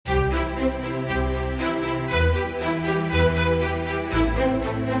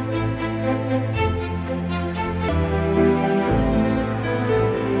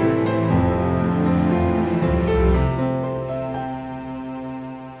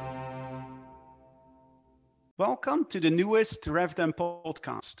Welcome to the newest RevDem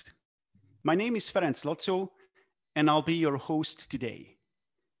podcast. My name is Ferenc Lotso, and I'll be your host today.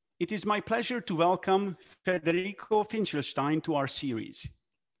 It is my pleasure to welcome Federico Finchelstein to our series.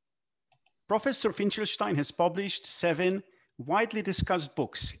 Professor Finchelstein has published 7 widely discussed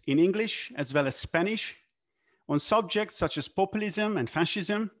books in English as well as Spanish on subjects such as populism and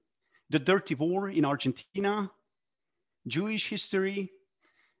fascism, the dirty war in Argentina, Jewish history,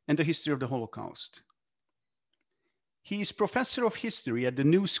 and the history of the Holocaust. He is professor of history at the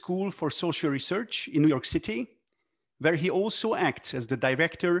New School for Social Research in New York City, where he also acts as the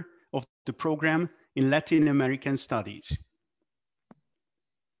director of the program in Latin American Studies.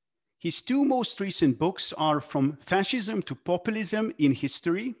 His 2 most recent books are From Fascism to Populism in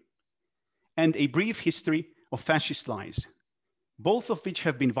History and A Brief History of Fascist Lies, both of which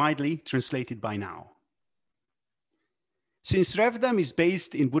have been widely translated by now. Since RevDem is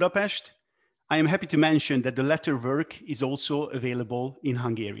based in Budapest, I am happy to mention that the latter work is also available in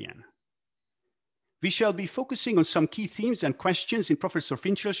Hungarian. We shall be focusing on some key themes and questions in Professor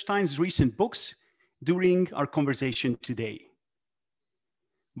Finchelstein's recent books during our conversation today.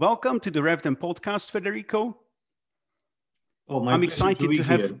 Welcome to the RevDem podcast, Federico. I'm excited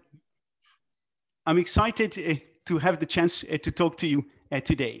to have the chance to talk to you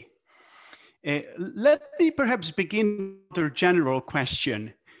today. Let me perhaps begin with a general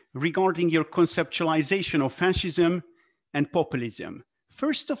question regarding your conceptualization of fascism and populism.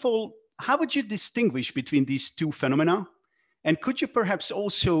 First of all, how would you distinguish between these 2 phenomena? And could you perhaps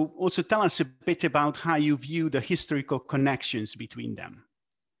also tell us a bit about how you view the historical connections between them?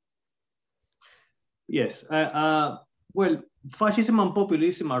 Yes, well, fascism and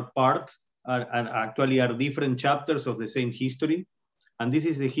populism are actually different chapters of the same history. And this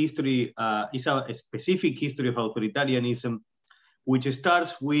is the history, is a specific history of authoritarianism, which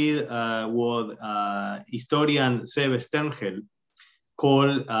starts with what historian Seb Sternhell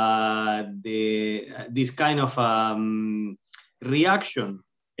called this kind of reaction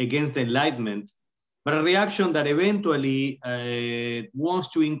against the Enlightenment, but a reaction that eventually wants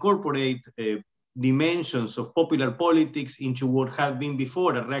to incorporate dimensions of popular politics into what had been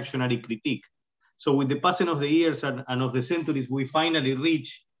before a reactionary critique. So with the passing of the years and of the centuries, we finally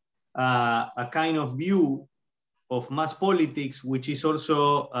reach a kind of view of mass politics, which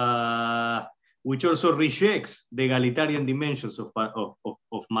also rejects the egalitarian dimensions of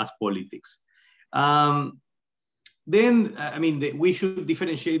mass politics. We should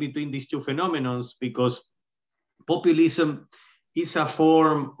differentiate between these 2 phenomena because populism is a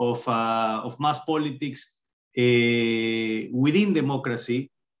form of mass politics within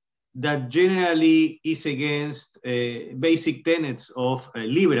democracy that generally is against basic tenets of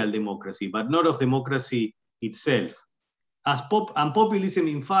liberal democracy, but not of democracy itself. And populism,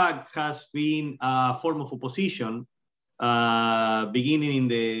 in fact, has been a form of opposition beginning in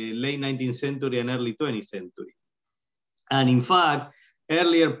the late 19th century and early 20th century. And in fact,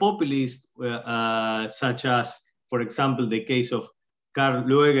 earlier populists, such as, for example, the case of Karl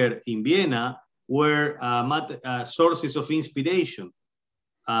Lueger in Vienna, were sources of inspiration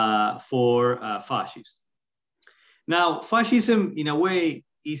for fascists. Now, fascism, in a way,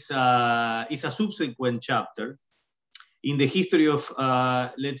 is a subsequent chapter in the history of,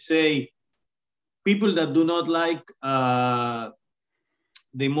 let's say, people that do not like the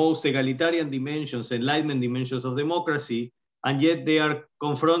most egalitarian dimensions, Enlightenment dimensions of democracy, and yet they are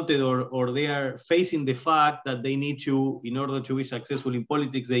confronted or they are facing the fact that they need to, in order to be successful in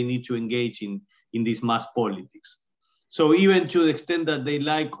politics, they need to engage in this mass politics. So even to the extent that they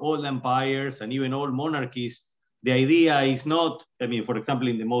like all empires and even all monarchies, the idea is not, for example,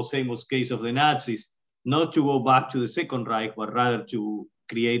 in the most famous case of the Nazis, not to go back to the Second Reich, but rather to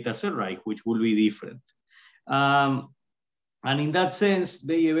create a Third Reich, which will be different. And in that sense,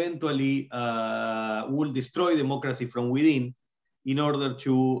 they eventually will destroy democracy from within in order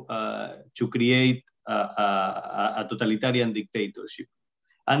to create a totalitarian dictatorship.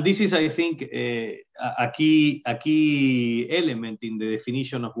 And this is, I think, a key element in the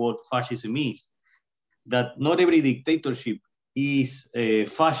definition of what fascism is. That not every dictatorship is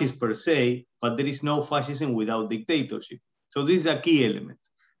fascist per se, but there is no fascism without dictatorship. So this is a key element.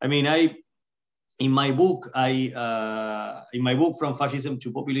 In my book From Fascism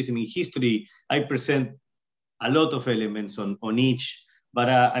to Populism in History, I present a lot of elements on each. But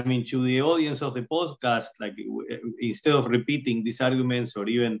to the audience of the podcast, instead of repeating these arguments or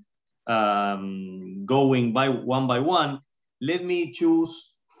even going by one, let me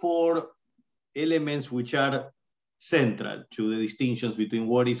choose 4 elements which are central to the distinctions between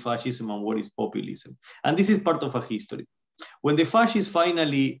what is fascism and what is populism. And this is part of a history. When the fascists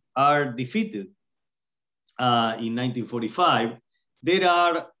finally are defeated in 1945, there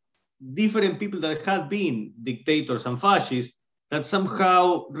are different people that had been dictators and fascists that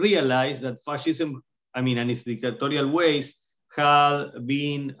somehow realized that fascism, and its dictatorial ways had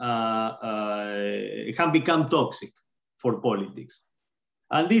become toxic for politics.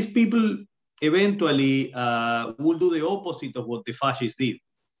 And these people eventually will do the opposite of what the fascists did.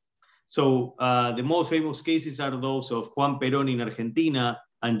 So the most famous cases are those of Juan Perón in Argentina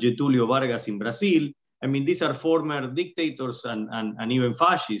and Getúlio Vargas in Brazil. These are former dictators and even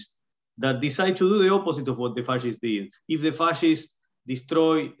fascists that decide to do the opposite of what the fascists did. If the fascists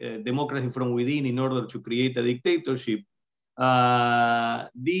destroy democracy from within in order to create a dictatorship,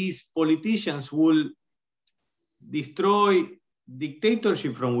 these politicians will destroy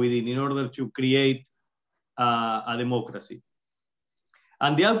dictatorship from within in order to create a democracy.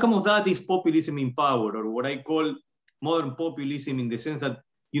 And the outcome of that is populism in power, or what I call modern populism, in the sense that,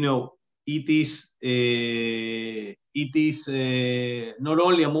 it is not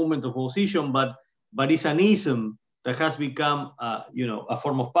only a movement of opposition, but it's an ism that has become, a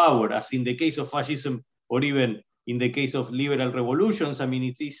form of power, as in the case of fascism, or even in the case of liberal revolutions.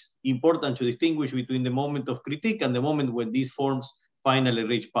 It is important to distinguish between the moment of critique and the moment when these forms finally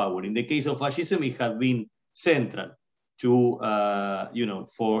reach power. In the case of fascism, it has been central to,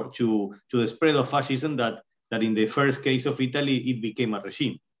 to the spread of fascism that in the first case of Italy, it became a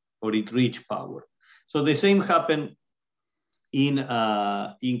regime, or it reached power. So the same happened in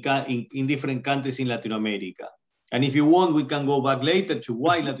different countries in Latin America. And if you want, we can go back later to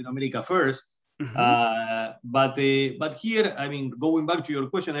why Latin America first. Mm-hmm. But here, going back to your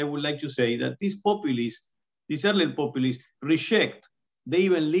question, I would like to say that these early populists reject, they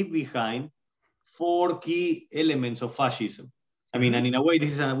even leave behind 4 key elements of fascism. And in a way,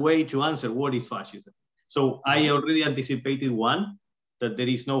 this is a way to answer what is fascism. So I already anticipated one, that there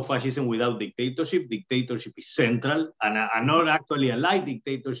is no fascism without dictatorship. Dictatorship is central, and not actually a light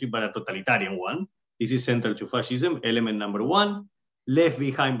dictatorship, but a totalitarian one. This is central to fascism. Element number 1, left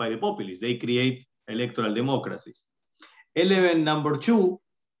behind by the populists. They create electoral democracies. Element number 2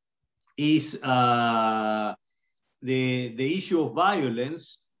 is the issue of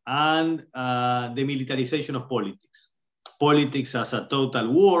violence and the militarization of politics. Politics as a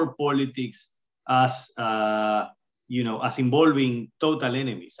total war, politics as as involving total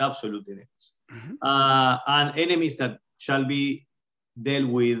enemies, absolute enemies, and enemies that shall be dealt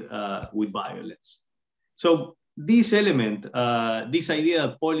with violence. So this element, this idea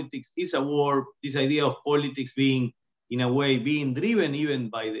that politics is a war, this idea of politics being, in a way, being driven even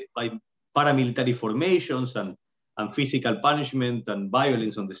by paramilitary formations and physical punishment and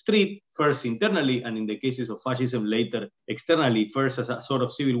violence on the street, first internally, and in the cases of fascism, later externally, first as a sort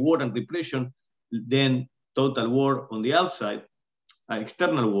of civil war and repression, then total war on the outside,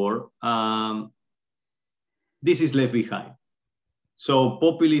 external war, this is left behind. So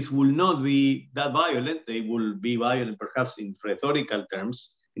populists will not be that violent. They will be violent perhaps in rhetorical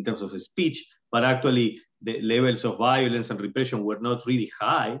terms, in terms of speech, but actually the levels of violence and repression were not really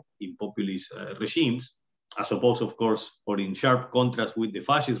high in populist regimes, as opposed, of course, or in sharp contrast with the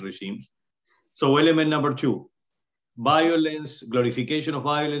fascist regimes. So element number 2, violence, glorification of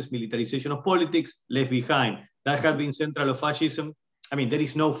violence, militarization of politics, left behind. That has been central of fascism. There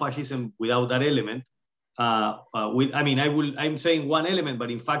is no fascism without that element. I'm saying one element,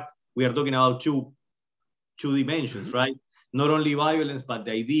 but in fact, we are talking about two dimensions, right? Not only violence, but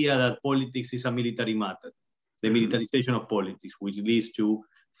the idea that politics is a military matter, the militarization of politics, which leads to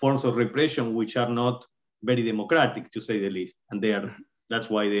forms of repression which are not very democratic, to say the least, and that's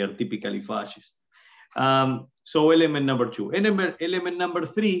why they are typically fascist. So element number 2. Element number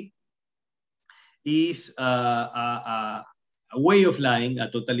 3 is a way of lying, a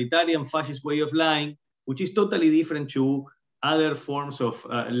totalitarian fascist way of lying, which is totally different to other forms of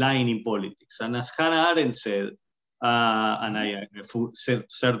lying in politics. And as Hannah Arendt said, and I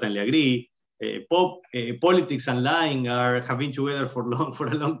certainly agree, politics and lying have been together for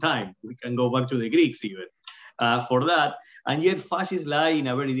a long time. We can go back to the Greeks even for that. And yet fascists lie in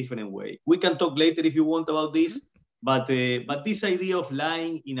a very different way. We can talk later if you want about this, but this idea of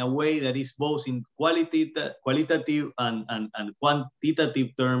lying in a way that is both in qualitative and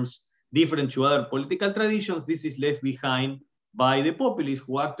quantitative terms, different to other political traditions, this is left behind by the populists,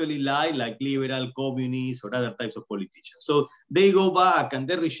 who actually lie like liberal, communists, or other types of politicians. So they go back and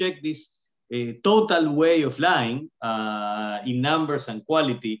they reject this total way of lying in numbers and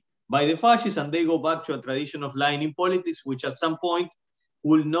quality by the fascists, and they go back to a tradition of lying in politics, which at some point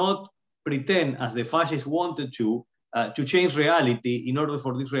will not pretend, as the fascists wanted to change reality in order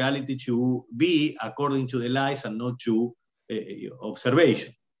for this reality to be according to the lies and not to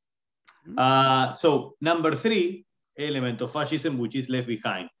observation. So number 3 element of fascism, which is left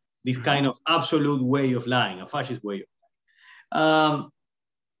behind, this kind of absolute way of lying, a fascist way of lying.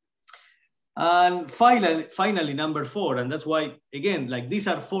 And finally, number 4, and that's why, again, like these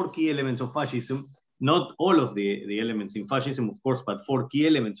are 4 key elements of fascism, not all of the elements in fascism, of course, but 4 key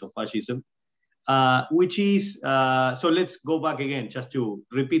elements of fascism, which is, so let's go back again, just to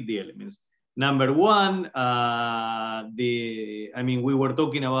repeat the elements. Number 1, we were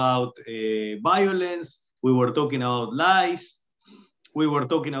talking about violence, we were talking about lies, we were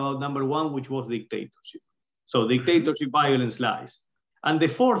talking about number 1, which was dictatorship. So dictatorship, violence, lies. And the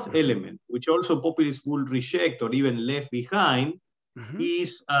 4th element, which also populists will reject or even left behind,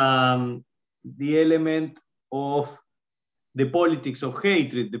 is the element of the politics of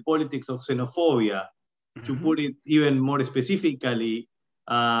hatred, the politics of xenophobia, to put it even more specifically,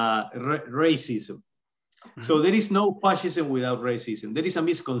 racism. So there is no fascism without racism. There is a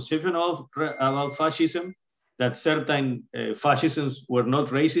misconception about fascism, that certain fascisms were not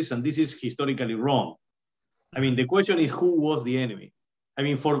racist, and this is historically wrong. I mean, the question is, who was the enemy? I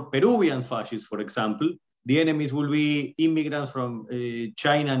mean, for Peruvian fascists, for example, the enemies will be immigrants from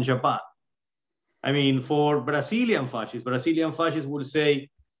China and Japan. I mean, for Brazilian fascists will say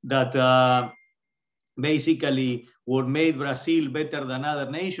that basically what made Brazil better than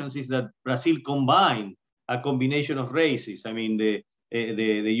other nations is that Brazil combined a combination of races. I mean, the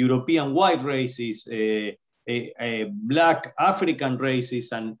European white races, Black African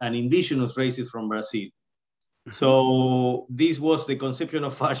races, and indigenous races from Brazil. So this was the conception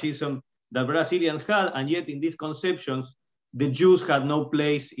of fascism that Brazilians had, and yet in these conceptions, the Jews had no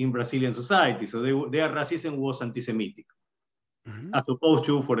place in Brazilian society. So their racism was anti-Semitic, as opposed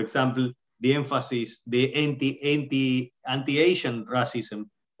to, for example, the emphasis, the anti-Asian racism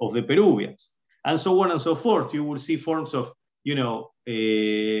of the Peruvians, and so on and so forth. You will see forms of,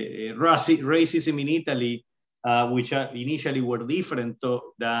 racism in Italy, which initially were different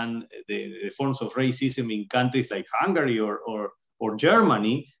than the forms of racism in countries like Hungary or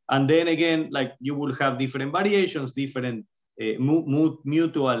Germany. And then again, like, you will have different variations, different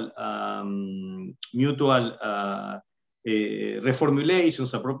mutual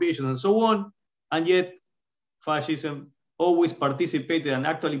reformulations, appropriations, and so on. And yet, fascism always participated and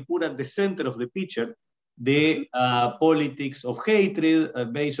actually put at the center of the picture the politics of hatred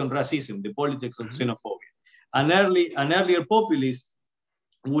based on racism, the politics of xenophobia. An earlier populists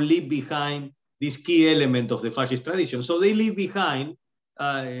will leave behind this key element of the fascist tradition. So they leave behind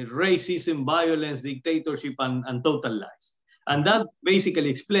racism, violence, dictatorship, and total lies. And that basically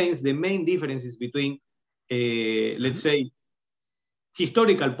explains the main differences between, let's say,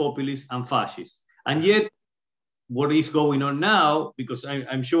 historical populists and fascists. And yet, what is going on now, because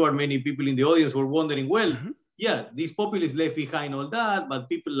I'm sure many people in the audience were wondering, well, yeah, these populists left behind all that, but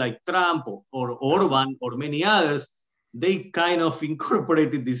people like Trump or Orban or many others, they kind of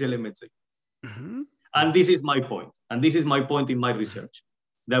incorporated these elements. And this is my point. And this is my point in my research,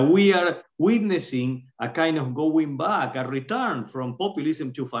 that we are witnessing a kind of going back, a return from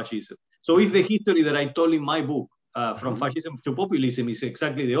populism to fascism. So if the history that I told in my book, from fascism to populism, is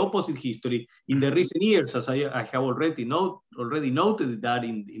exactly the opposite history, in the recent years, as I have already noted that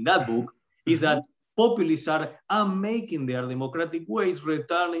in that book, is that populists are making their democratic ways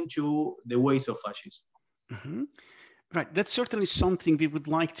returning to the ways of fascism. Right, that's certainly something we would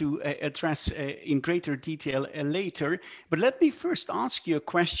like to address in greater detail later. But let me first ask you a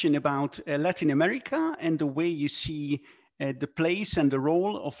question about Latin America and the way you see the place and the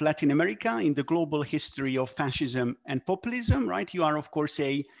role of Latin America in the global history of fascism and populism, right? You are, of course,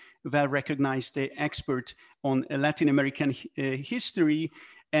 a well-recognized expert on Latin American history.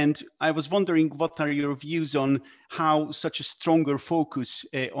 And I was wondering, what are your views on how such a stronger focus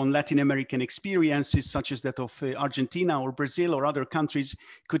on Latin American experiences, such as that of Argentina or Brazil or other countries,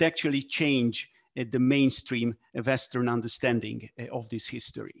 could actually change the mainstream Western understanding of this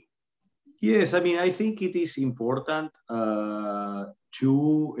history? Yes, I mean, I think it is important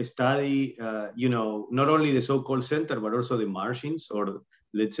to study, not only the so-called center, but also the margins, or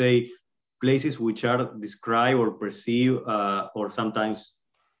let's say places which are described or perceived or sometimes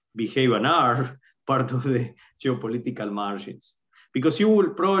behave and are part of the geopolitical margins. Because you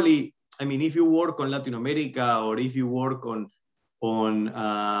will probably, I mean, if you work on Latin America, or if you work on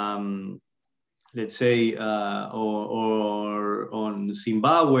let's say, or on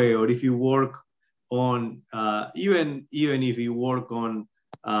Zimbabwe, or if you work on, even if you work on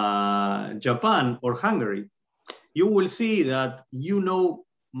Japan or Hungary, you will see that you know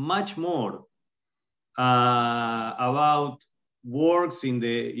much more about works in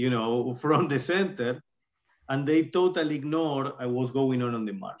the, from the center, and they totally ignore what's going on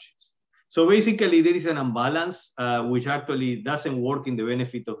the margins. So basically, there is an imbalance which actually doesn't work in the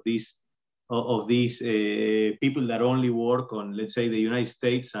benefit of these people that only work on, let's say, the United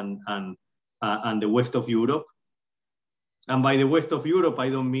States and the West of Europe. And by the West of Europe, I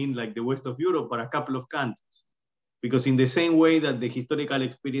don't mean like the West of Europe, but a couple of countries. Because in the same way that the historical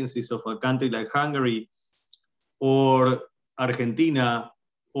experiences of a country like Hungary or Argentina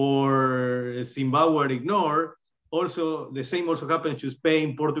or Zimbabwe are ignored, also the same also happens to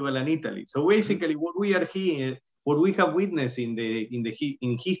Spain, Portugal, and Italy. So basically, what we are here, what we have witnessed in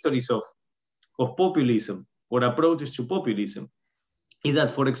histories of populism or approaches to populism, is that,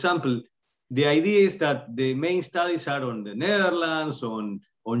 for example, the idea is that the main studies are on the Netherlands, on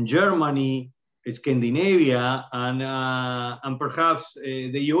Germany, Scandinavia, and perhaps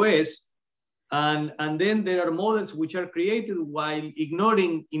the US. And then there are models which are created while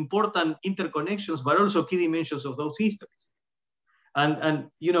ignoring important interconnections, but also key dimensions of those histories. And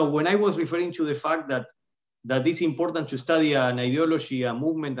you know, when I was referring to the fact that it's important to study an ideology, a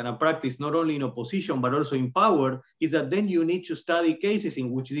movement, and a practice, not only in opposition, but also in power, is that then you need to study cases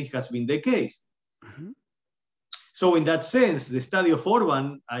in which this has been the case. Mm-hmm. So in that sense, the study of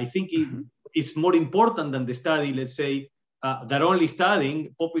Orban, I think it's more important than the study, let's say, that only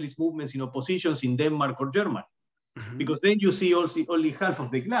studying populist movements in oppositions in Denmark or Germany. Mm-hmm. Because then you see only half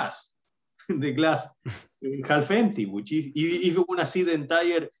of the glass, the glass half empty, which is, if you want to see the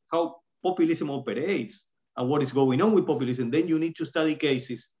entire, how populism operates and what is going on with populism, then you need to study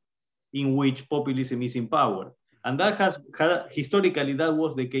cases in which populism is in power. And that historically, that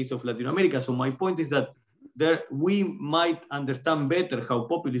was the case of Latin America. So my point is that we might understand better how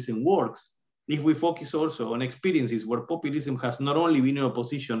populism works if we focus also on experiences where populism has not only been in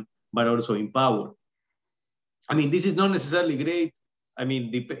opposition, but also in power. I mean, this is not necessarily great. I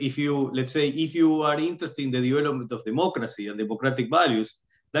mean, if you are interested in the development of democracy and democratic values,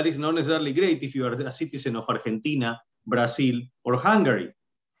 that is not necessarily great if you are a citizen of Argentina, Brazil, or Hungary.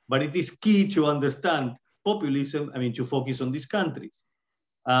 But it is key to understand populism, I mean, to focus on these countries.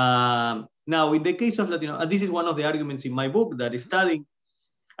 Now, in the case of Latino, this is one of the arguments in my book, that studying,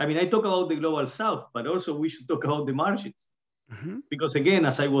 I mean, I talk about the global south, but also we should talk about the margins. Mm-hmm. Because again,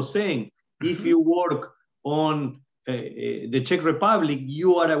 as I was saying, if you work on the Czech Republic,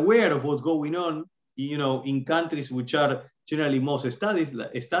 you are aware of what's going on, you know, in countries which are generally most studied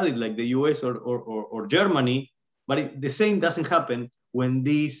like the US or Germany, but the same doesn't happen when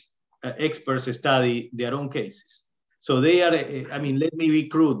these experts study their own cases. So they are, I mean, let me be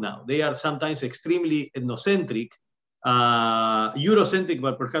crude now. They are sometimes extremely ethnocentric, Eurocentric,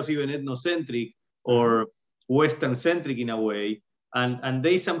 but perhaps even ethnocentric or Western-centric in a way. And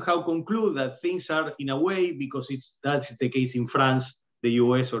they somehow conclude that things are in a way because that's the case in France, the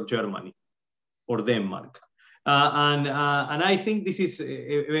US, or Germany, or Denmark. And I think this is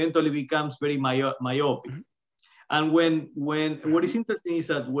eventually becomes very myopic. And when what is interesting is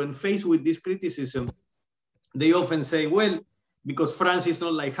that when faced with this criticism, they often say, well, because France is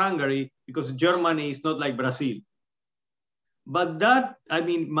not like Hungary, because Germany is not like Brazil. But that, I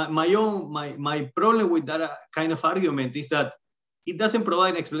mean, my problem with that kind of argument is that it doesn't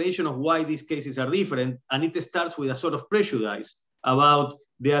provide an explanation of why these cases are different, and it starts with a sort of prejudice about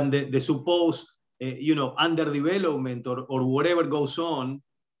the supposed, you know, underdevelopment or whatever goes on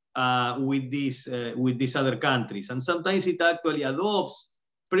with these other countries. And sometimes it actually adopts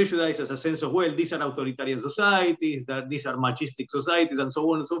prejudice as a sense of, well, these are authoritarian societies, that these are machistic societies, and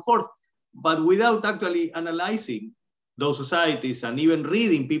so on and so forth, but without actually analyzing those societies and even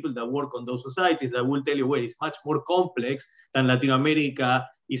reading people that work on those societies that will tell you, well, it's much more complex than Latin America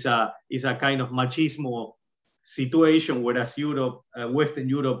is a kind of machismo situation, whereas Europe, Western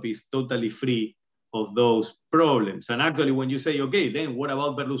Europe is totally free of those problems. And actually, when you say, okay, then what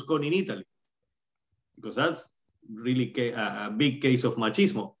about Berlusconi in Italy? Because that's really a big case of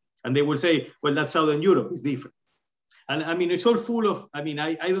machismo. And they will say, well, that's Southern Europe, it's different. And I mean, it's all full of, I mean,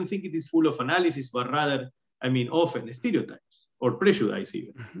 I don't think it is full of analysis, but rather, I mean, often stereotypes or prejudice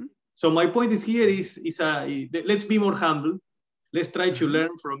even. Mm-hmm. So my point is here let's be more humble. Let's try to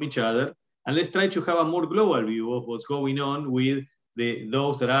learn from each other, and let's try to have a more global view of what's going on with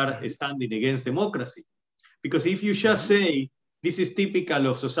those that are standing against democracy. Because if you just say, this is typical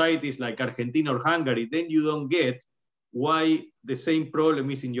of societies like Argentina or Hungary, then you don't get why the same problem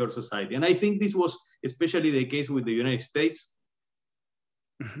is in your society. And I think this was especially the case with the United States,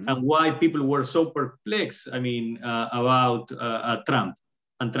 and why people were so perplexed, I mean, about Trump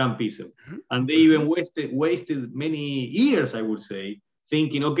and Trumpism. And they even wasted many years, I would say,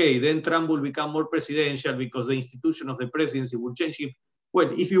 thinking, okay, then Trump will become more presidential because the institution of the presidency will change him. Well,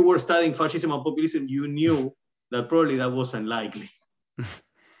 if you were studying fascism and populism, you knew that probably that wasn't likely.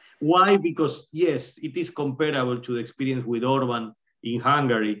 Why? Because yes, it is comparable to the experience with Orban in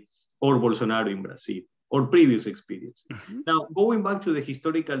Hungary or Bolsonaro in Brazil, or previous experiences. Now, going back to the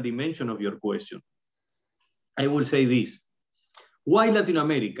historical dimension of your question, I will say this. Why Latin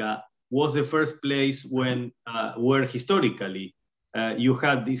America was the first place when, where historically you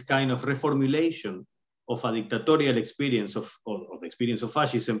had this kind of reformulation of a dictatorial experience of the experience of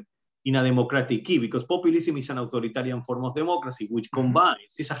fascism in a democratic key, because populism is an authoritarian form of democracy, which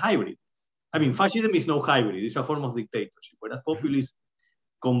combines, it's a hybrid. I mean, fascism is no hybrid, it's a form of dictatorship, whereas populism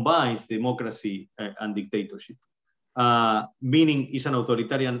combines democracy and dictatorship, meaning it's an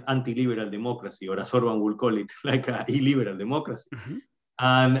authoritarian anti-liberal democracy, or as Orban will call it, like an illiberal democracy.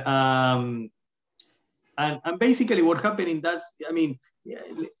 And basically what happened in that, I mean,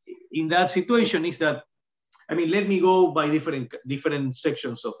 in that situation is that, I mean, let me go by different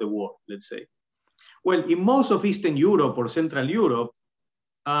sections of the world, let's say. Well, in most of Eastern Europe or Central Europe,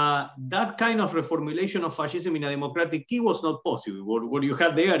 that kind of reformulation of fascism in a democratic key was not possible. What you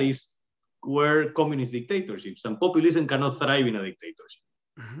had there were communist dictatorships, and populism cannot thrive in a dictatorship.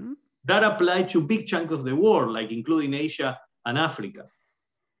 That applied to big chunks of the world, like including Asia and Africa,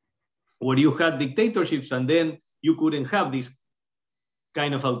 where you had dictatorships, and then you couldn't have this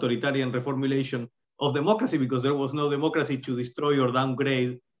kind of authoritarian reformulation of democracy because there was no democracy to destroy or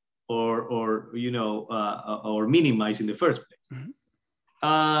downgrade or minimize in the first place.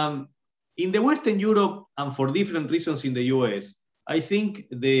 In the Western Europe, and for different reasons in the US, I think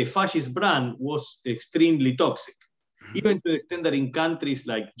the fascist brand was extremely toxic, even to the extent that in countries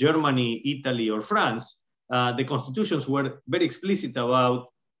like Germany, Italy, or France, the constitutions were very explicit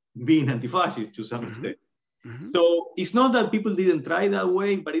about being anti-fascist to some extent. So it's not that people didn't try that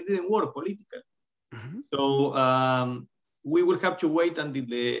way, but it didn't work politically. So we will have to wait until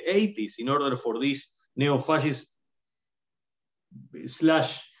the 80s in order for this neo-fascist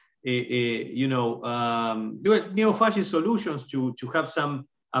slash, neo-fascist solutions to have some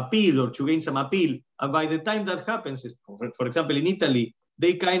appeal or to gain some appeal. And by the time that happens, for example, in Italy,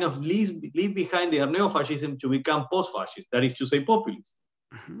 they kind of leave behind their neo-fascism to become post-fascist, that is to say populist.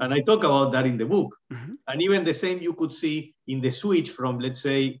 And I talk about that in the book. And even the same you could see in the switch from, let's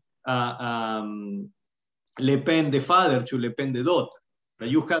say, Le Pen the father to Le Pen the daughter. That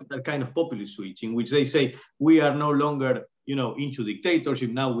you have that kind of populist switch in which they say, we are no longer into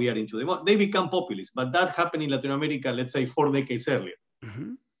dictatorship, now we are into democracy. They become populist, but that happened in Latin America, let's say 4 decades earlier.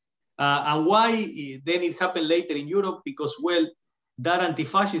 And why then it happened later in Europe? Because, well, that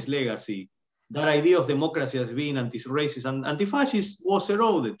anti-fascist legacy, that idea of democracy as being anti-racist and anti-fascist was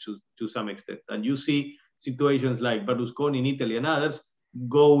eroded to some extent. And you see situations like Berlusconi in Italy and others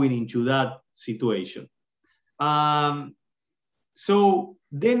going into that situation. So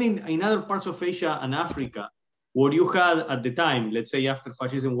then in other parts of Asia and Africa, what you had at the time, let's say after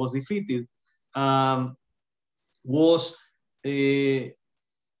fascism was defeated, was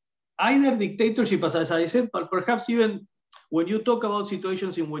either dictatorship, as I said, but perhaps even when you talk about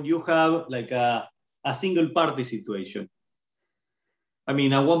situations in when you have like a single party situation, I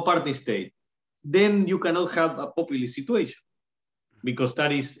mean, a one party state, then you cannot have a populist situation because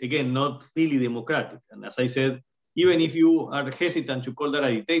that is, again, not really democratic. And as I said, even if you are hesitant to call that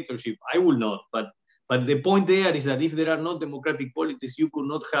a dictatorship, I will not. But the point there is that if there are not democratic politics, you could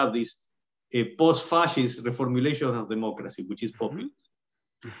not have this post-fascist reformulation of democracy, which is populism.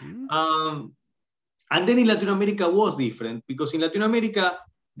 And then in Latin America was different, because in Latin America,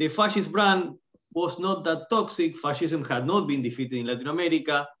 the fascist brand was not that toxic. Fascism had not been defeated in Latin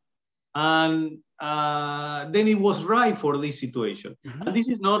America. And then it was right for this situation. And this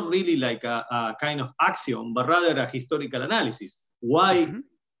is not really like a kind of axiom, but rather a historical analysis. Why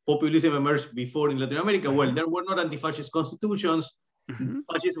populism emerged before in Latin America? Well, there were not anti-fascist constitutions,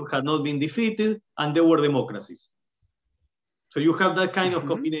 fascism had not been defeated, and there were democracies. So you have that kind of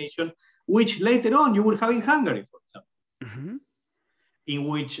combination, which later on you will have in Hungary, for example, in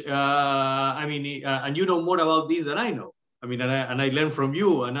which, and you know more about this than I know. I mean, and I learned from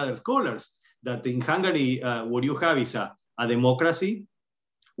you and other scholars that in Hungary, what you have is a democracy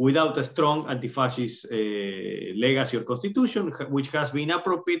without a strong anti-fascist legacy or constitution, which has been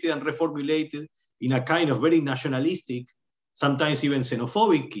appropriated and reformulated in a kind of very nationalistic, sometimes even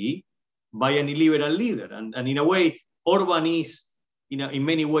xenophobic key, by an illiberal leader. And in a way, Orban is in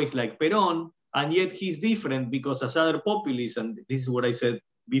many ways like Perón, and yet he's different because as other populists, and this is what I said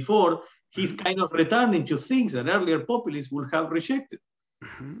before, he's kind of returning to things that earlier populists would have rejected.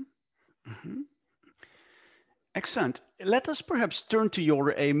 Excellent. Let us perhaps turn to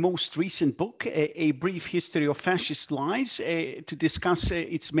your most recent book, A Brief History of Fascist Lies, to discuss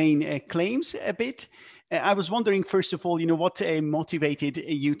its main claims a bit. I was wondering, first of all, what motivated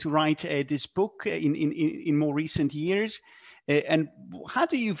you to write this book in more recent years? And how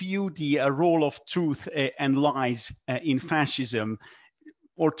do you view the role of truth and lies in fascism?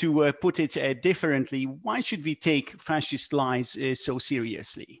 Or to put it differently, why should we take fascist lies so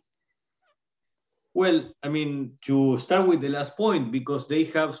seriously? Well, I mean, to start with the last point, because they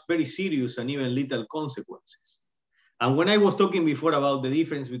have very serious and even lethal consequences. And when I was talking before about the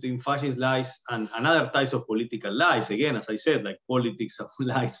difference between fascist lies and other types of political lies, again, as I said, like politics and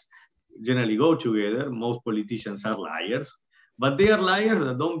lies generally go together. Most politicians are liars, but they are liars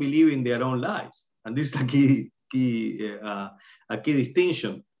that don't believe in their own lies. And this is a key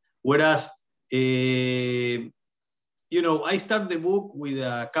distinction. Whereas, I start the book with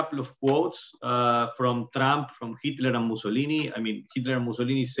a couple of quotes from Trump, from Hitler and Mussolini. I mean, Hitler and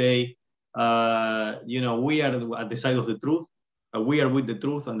Mussolini say, we are at the side of the truth. We are with the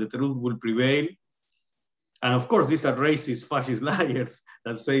truth, and the truth will prevail. And of course, these are racist, fascist liars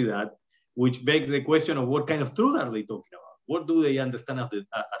that say that, which begs the question of what kind of truth are they talking about? What do they understand as the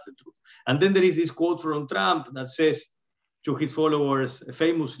truth? And then there is this quote from Trump that says to his followers,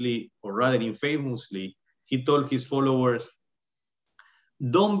 famously, or rather infamously, he told his followers,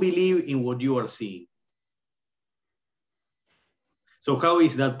 don't believe in what you are seeing. So how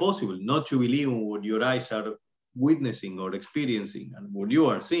is that possible? Not to believe in what your eyes are witnessing or experiencing and what you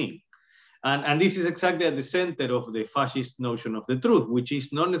are seeing. And this is exactly at the center of the fascist notion of the truth, which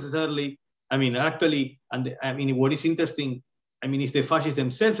is not necessarily, what is interesting, is the fascists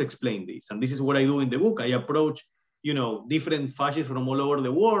themselves explain this. And this is what I do in the book. I approach, different fascists from all over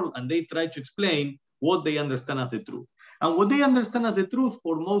the world, and they try to explain what they understand as the truth. And what they understand as the truth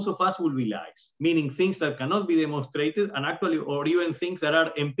for most of us will be lies, meaning things that cannot be demonstrated and actually, or even things that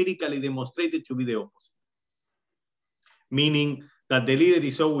are empirically demonstrated to be the opposite. Meaning that the leader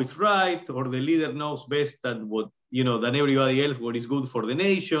is always right, or the leader knows best than than everybody else what is good for the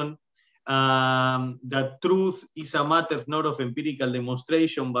nation. That truth is a matter not of empirical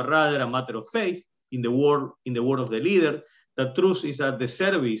demonstration, but rather a matter of faith in the word of the leader. That truth is at the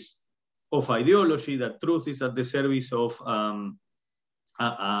service of ideology, that truth is at the service of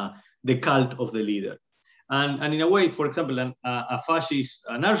the cult of the leader. And in a way, for example, an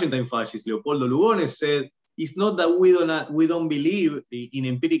Argentine fascist, Leopoldo Lugones, said, it's not that we don't believe in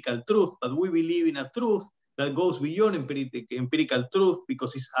empirical truth, but we believe in a truth that goes beyond empirical truth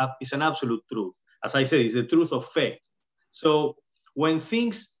because it's an absolute truth. As I said, it's the truth of faith. So when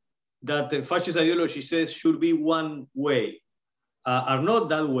things that the fascist ideology says should be one way, are not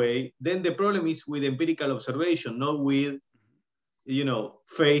that way, then the problem is with empirical observation, not with,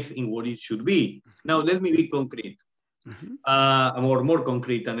 faith in what it should be. Now, let me be concrete, more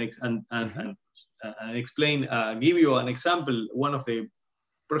concrete, and explain, give you an example, one of the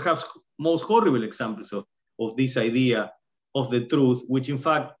perhaps most horrible examples of this idea of the truth, which in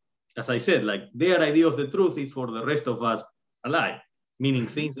fact, as I said, like their idea of the truth is for the rest of us a lie, meaning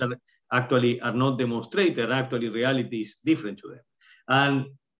things that actually are not demonstrated, actually reality is different to them. And,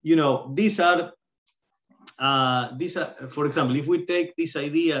 these are, for example, if we take this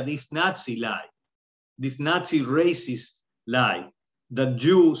idea, this Nazi lie, this Nazi racist lie, that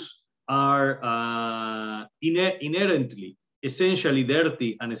Jews are inherently, essentially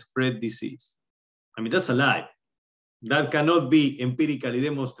dirty and spread disease. I mean, that's a lie. That cannot be empirically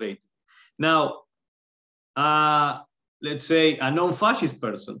demonstrated. Now, let's say a non-fascist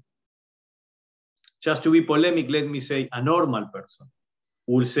person, just to be polemic, let me say a normal person,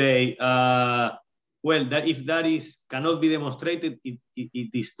 will say, well, that if that cannot be demonstrated, it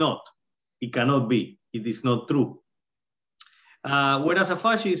is not. It cannot be. It is not true. Whereas a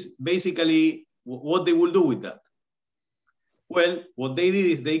fascist, basically, what they will do with that? Well, what they did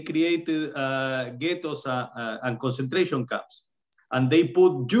is they created ghettos and concentration camps, and they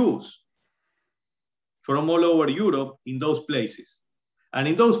put Jews from all over Europe in those places. And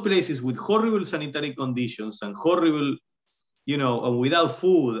in those places with horrible sanitary conditions and horrible, without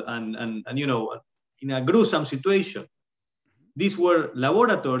food and in a gruesome situation, these were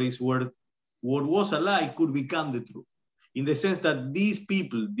laboratories where what was a lie could become the truth. In the sense that these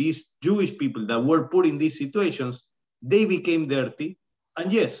people, these Jewish people that were put in these situations, they became dirty,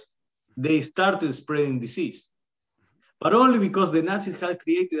 and yes, they started spreading disease. But only because the Nazis had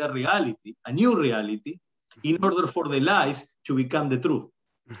created a reality, a new reality, in order for the lies to become the truth.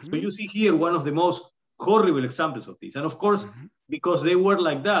 So you see here one of the most horrible examples of this. And of course, because they were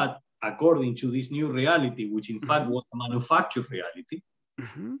like that, according to this new reality, which in fact was a manufactured reality,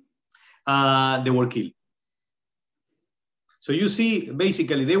 they were killed. So you see,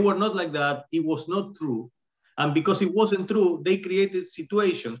 basically, they were not like that. It was not true. And because it wasn't true, they created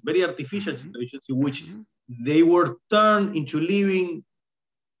situations, very artificial situations, in which they were turned into living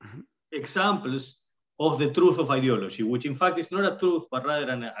examples of the truth of ideology, which in fact is not a truth, but rather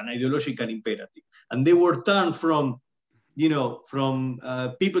an ideological imperative. And they were turned from,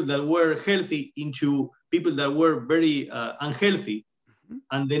 people that were healthy into people that were very unhealthy.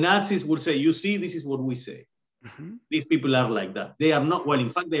 And the Nazis would say, you see, this is what we say. These people are like that. They are not, well, in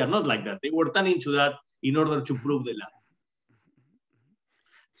fact, they are not like that. They were turned into that in order to prove the lie.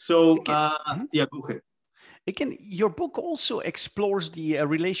 So, yeah, go ahead. Again, your book also explores the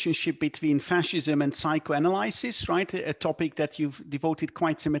relationship between fascism and psychoanalysis, right? A topic that you've devoted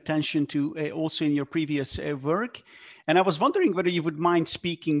quite some attention to also in your previous work. And I was wondering whether you would mind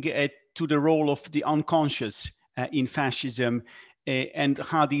speaking to the role of the unconscious in fascism and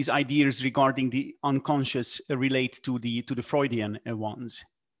how these ideas regarding the unconscious relate to the Freudian ones.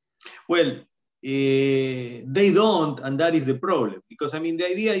 Well, they don't, and that is the problem. Because, I mean, the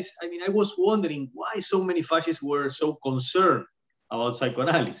idea is, I mean, I was wondering why so many fascists were so concerned about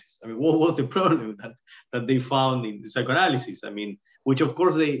psychoanalysis. I mean, what was the problem that they found in the psychoanalysis? I mean, which of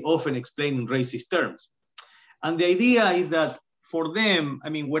course they often explain in racist terms. And the idea is that for them, I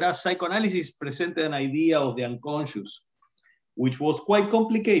mean, whereas psychoanalysis presented an idea of the unconscious, which was quite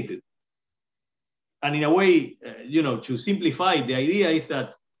complicated. And in a way, to simplify, the idea is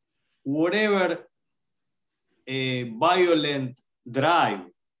that whatever a violent drive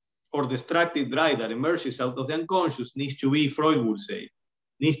or destructive drive that emerges out of the unconscious needs to be, Freud would say,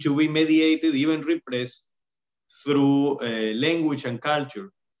 needs to be mediated, even repressed through language and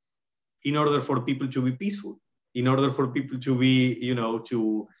culture in order for people to be peaceful, in order for people to be,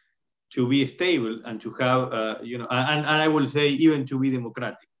 to be stable and to have, and I will say even to be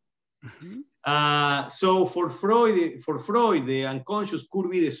democratic. So for Freud, the unconscious could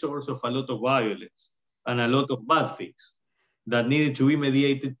be the source of a lot of violence and a lot of bad things that needed to be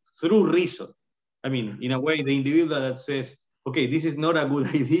mediated through reason. I mean, in a way, the individual that says, okay, this is not a good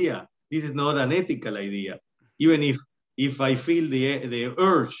idea, this is not an ethical idea, even if I feel the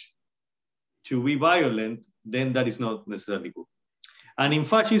urge to be violent, then that is not necessarily good. And in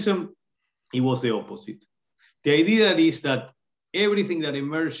fascism, it was the opposite. The idea is that everything that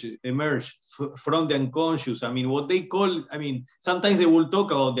emerged from the unconscious, I mean, what they call, I mean, sometimes they will talk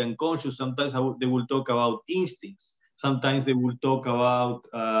about the unconscious, sometimes they will talk about instincts, sometimes they will talk about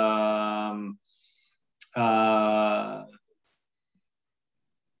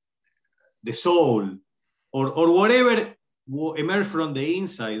the soul, or whatever emerged from the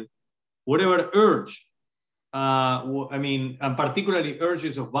inside, whatever urge, I mean, and particularly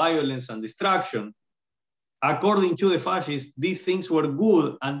urges of violence and destruction. According to the fascists, these things were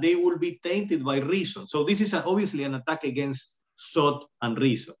good and they will be tainted by reason. So this is obviously an attack against thought and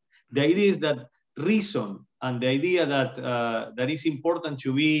reason. The idea is that reason and the idea that that is important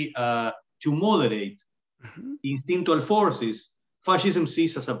to be to moderate instinctual forces, fascism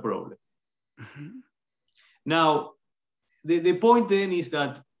sees as a problem. Now, the point then is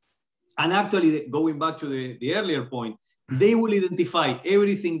that, and actually going back to the earlier point, they will identify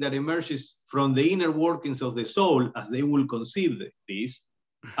everything that emerges from the inner workings of the soul, as they will conceive this,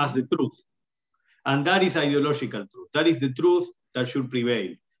 as the truth. And that is ideological truth. That is the truth that should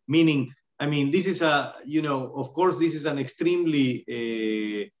prevail. Meaning, I mean, this is of course, this is an extremely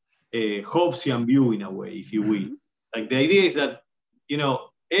Hobbesian view in a way, if you will. Like the idea is that,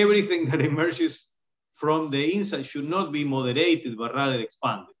 everything that from the inside should not be moderated, but rather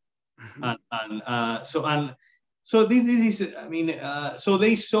expanded. So this is, I mean, so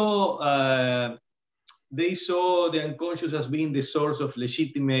they saw the unconscious as being the source of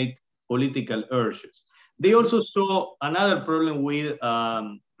legitimate political urges. They also saw another problem with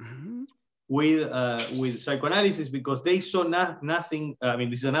psychoanalysis, because they saw nothing. I mean,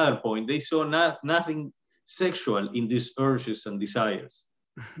 this is another point. They saw nothing sexual in these urges and desires,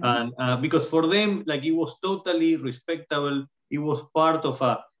 and because for them, like, it was totally respectable. It was part of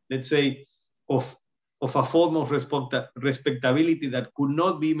a, let's say, of a form of respectability that could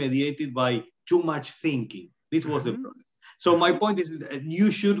not be mediated by too much thinking. This was the problem. So my point is that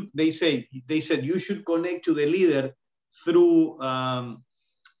you should, they said you should connect to the leader through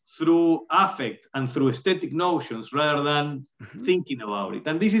affect and through aesthetic notions rather than thinking about it.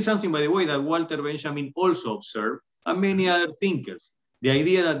 And this is something, by the way, that Walter Benjamin also observed, and many other thinkers. The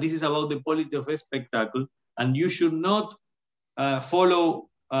idea that this is about the polity of a spectacle, and you should not follow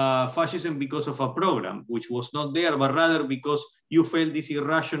fascism because of a program which was not there, but rather because you felt this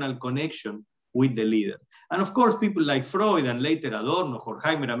irrational connection with the leader. And of course, people like Freud and later Adorno,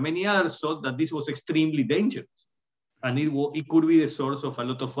 Horkheimer, and many others thought that this was extremely dangerous. And it could be the source of a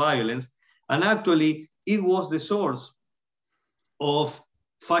lot of violence. And actually, it was the source of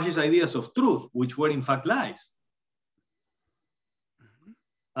fascist ideas of truth, which were in fact lies.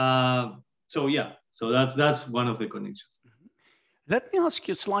 So yeah, so that's one of the connections. Let me ask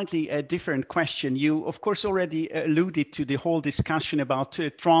you a slightly different question. You, of course, already alluded to the whole discussion about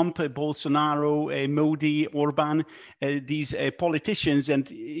Trump, Bolsonaro, Modi, Orban, these politicians, and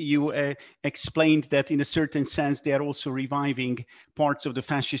you explained that in a certain sense, they are also reviving parts of the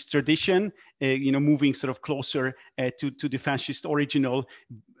fascist tradition, moving sort of closer to the fascist original,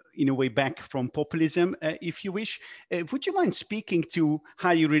 in a way back from populism, if you wish. Would you mind speaking to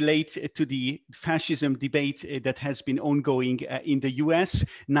how you relate to the fascism debate that has been ongoing in the US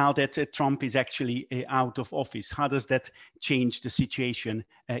now that Trump is actually out of office? How does that change the situation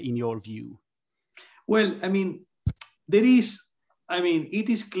in your view? Well, I mean, it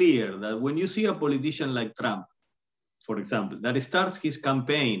is clear that when you see a politician like Trump, for example, that starts his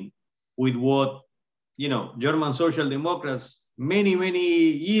campaign with what, German Social Democrats many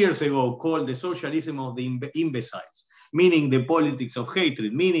years ago called the socialism of the imbeciles, meaning the politics of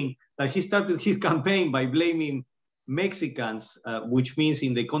hatred, meaning that he started his campaign by blaming Mexicans, which means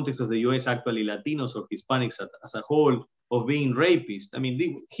in the context of the US, actually Latinos or Hispanics as a whole, of being rapists. I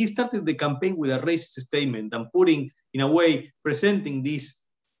mean, he started the campaign with a racist statement and putting, in a way, presenting this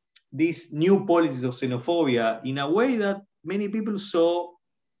new politics of xenophobia in a way that many people saw,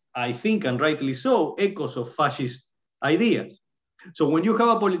 I think, and rightly so, echoes of fascist ideas. So when you have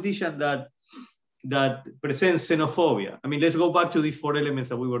a politician that presents xenophobia, I mean, let's go back to these 4 elements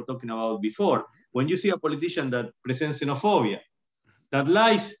that we were talking about before. When you see a politician that presents xenophobia, that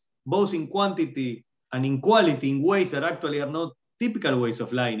lies both in quantity and in quality in ways that actually are not typical ways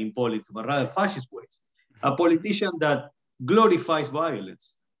of lying in politics, but rather fascist ways. A politician that glorifies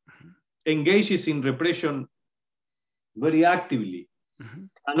violence, engages in repression very actively,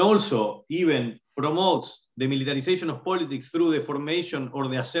 and also even promotes the militarization of politics through the formation or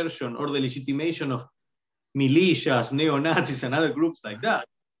the assertion or the legitimation of militias, neo-Nazis, and other groups like that,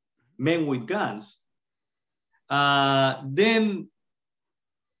 men with guns, then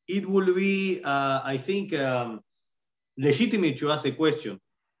it will be, I think, legitimate to ask a question,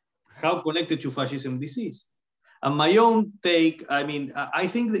 how connected to fascism this is? And my own take, I mean, I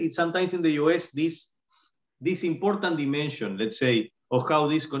think that sometimes in the US, this important dimension, let's say, of how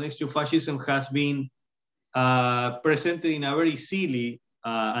this connects to fascism has been presented in a very silly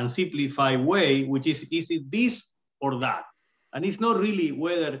and simplified way, which is it this or that? And it's not really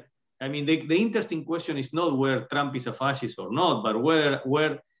whether, I mean, the interesting question is not whether Trump is a fascist or not, but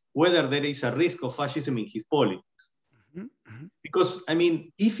whether there is a risk of fascism in his politics. Because, I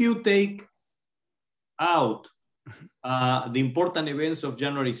mean, if you take out the important events of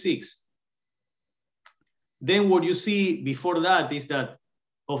January 6th, then what you see before that is that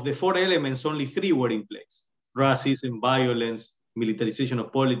of the 4 elements, only 3 were in place: racism, violence, militarization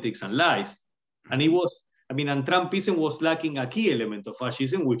of politics, and lies. And it was, I mean, and Trumpism was lacking a key element of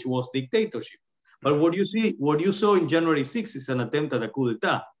fascism, which was dictatorship. But what you saw in January 6th is an attempt at a coup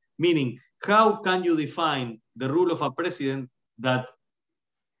d'etat, meaning how can you define the rule of a president that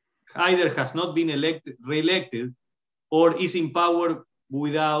either has not been re-elected or is in power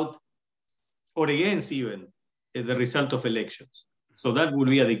without or against even the result of elections? So that would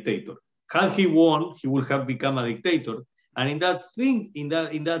be a dictator. Had he won, he would have become a dictator. And in that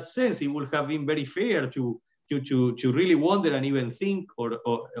sense, it would have been very fair to really wonder and even think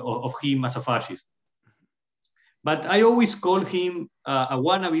of him as a fascist. But I always call him a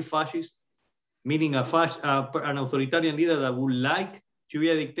wannabe fascist, meaning an authoritarian leader that would like to be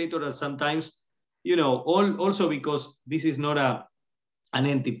a dictator, and sometimes, also because this is not an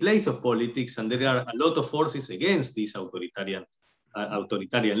empty place of politics, and there are a lot of forces against these authoritarian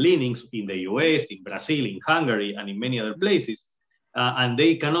leanings in the US, in Brazil, in Hungary, and in many other places, and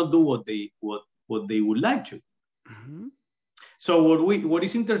they cannot do what they would like to. So what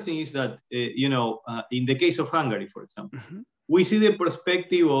is interesting is that in the case of Hungary, for example, we see the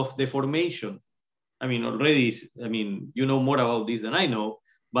perspective of the formation. I mean, already, you know more about this than I know,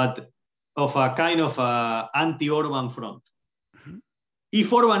 but of a kind of anti-Orban front.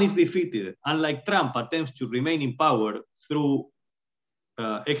 If Orban is defeated, unlike Trump attempts to remain in power through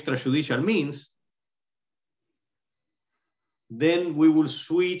extrajudicial means, then we will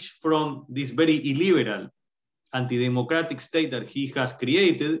switch from this very illiberal, anti-democratic state that he has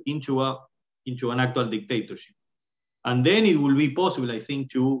created into an actual dictatorship. And then it will be possible, I think,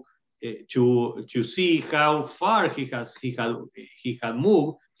 to see how far he had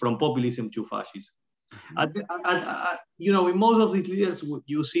moved from populism to fascism. In most of these leaders,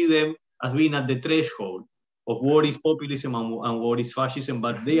 you see them as being at the threshold of what is populism and what is fascism,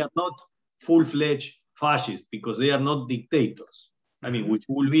 but they are not full-fledged fascists because they are not dictators. I mean, which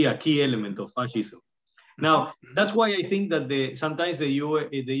will be a key element of fascism. Now, that's why I think that sometimes the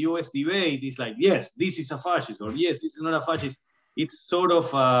US debate is like, yes, this is a fascist, or yes, this is not a fascist. It's sort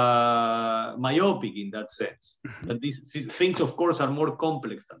of myopic in that sense. But these things, of course, are more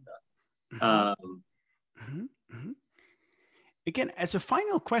complex than that. Again, as a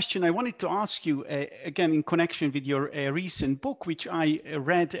final question, I wanted to ask you, again, in connection with your recent book, which I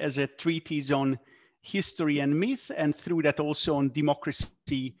read as a treatise on history and myth, and through that also on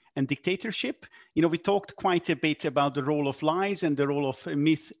democracy and dictatorship. You know, we talked quite a bit about the role of lies and the role of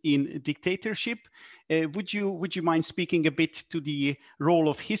myth in dictatorship. Would you mind speaking a bit to the role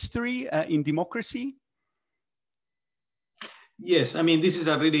of history in democracy? Yes, I mean, this is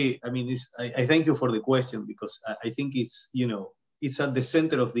a really, I mean, I thank you for the question, because I think it's, you know, it's at the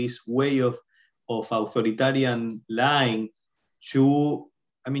center of this way of authoritarian lying to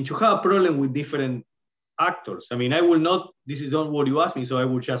have a problem with different actors. I mean, I will not, this is not what you asked me, so I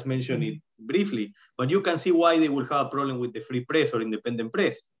will just mention it briefly, but you can see why they will have a problem with the free press or independent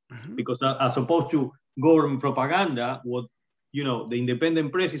press. Because as opposed to government propaganda, what, you know, the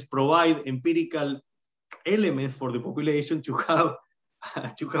independent press is provide empirical elements for the population to have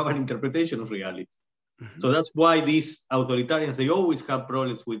an interpretation of reality. So that's why these authoritarians, they always have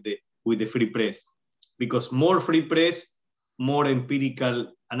problems with the free press, because more free press, more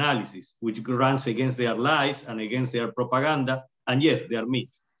empirical analysis, which runs against their lies and against their propaganda, and yes, their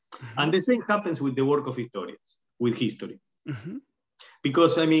myth. And the same happens with the work of historians, with history.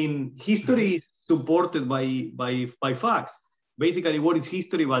 Because, I mean, history is supported by facts. Basically, what is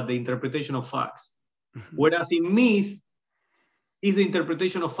history but the interpretation of facts? Whereas in myth, is the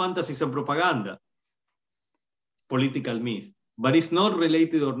interpretation of fantasies and propaganda, political myth, but it's not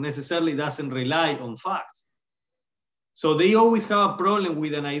related or necessarily doesn't rely on facts. So they always have a problem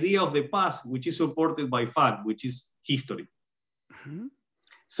with an idea of the past, which is supported by fact, which is history.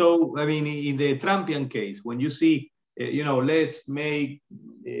 So, I mean, in the Trumpian case, when you see, you know, let's make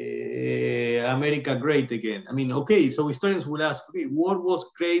America great again. I mean, okay, so historians will ask, okay, what was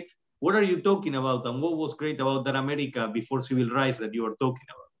great? What are you talking about? And what was great about that America before civil rights that you are talking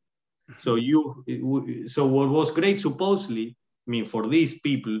about? So what was great, supposedly, I mean, for these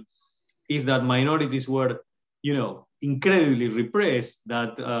people, is that minorities were, you know, incredibly repressed,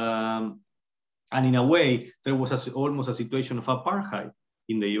 that, and in a way, there was almost a situation of apartheid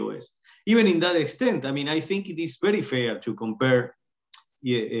in the US. Even in that extent, I mean, I think it is very fair to compare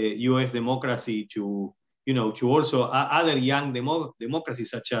US democracy to, you know, to also other young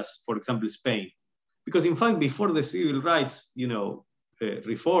democracies, such as, for example, Spain. Because in fact, before the civil rights, you know,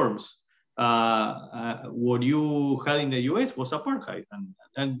 reforms, what you had in the US was apartheid.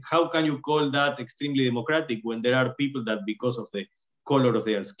 And how can you call that extremely democratic when there are people that, because of the color of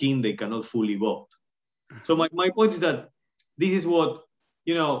their skin, they cannot fully vote? So my point is that this is what,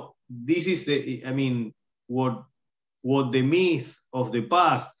 you know, this is the, I mean, what the myth of the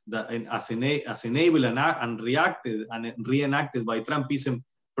past, that as enabled and reacted and reenacted by Trumpism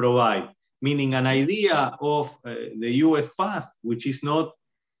provide, meaning an idea of the US past, which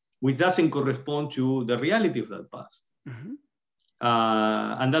doesn't correspond to the reality of that past.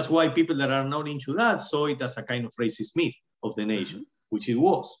 And that's why people that are not into that saw it as a kind of racist myth of the nation, which it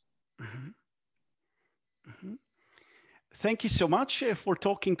was. Thank you so much for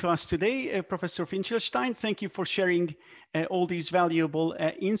talking to us today, Professor Finkelstein. Thank you for sharing all these valuable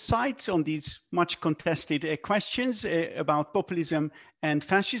insights on these much contested questions about populism and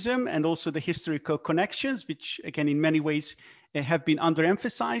fascism, and also the historical connections, which again, in many ways, have been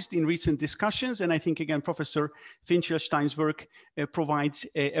underemphasized in recent discussions. And I think, again, Professor Finkelstein's work provides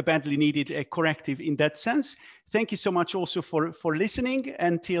a badly needed corrective in that sense. Thank you so much also for listening.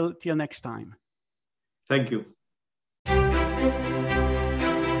 Until next time. Thank you.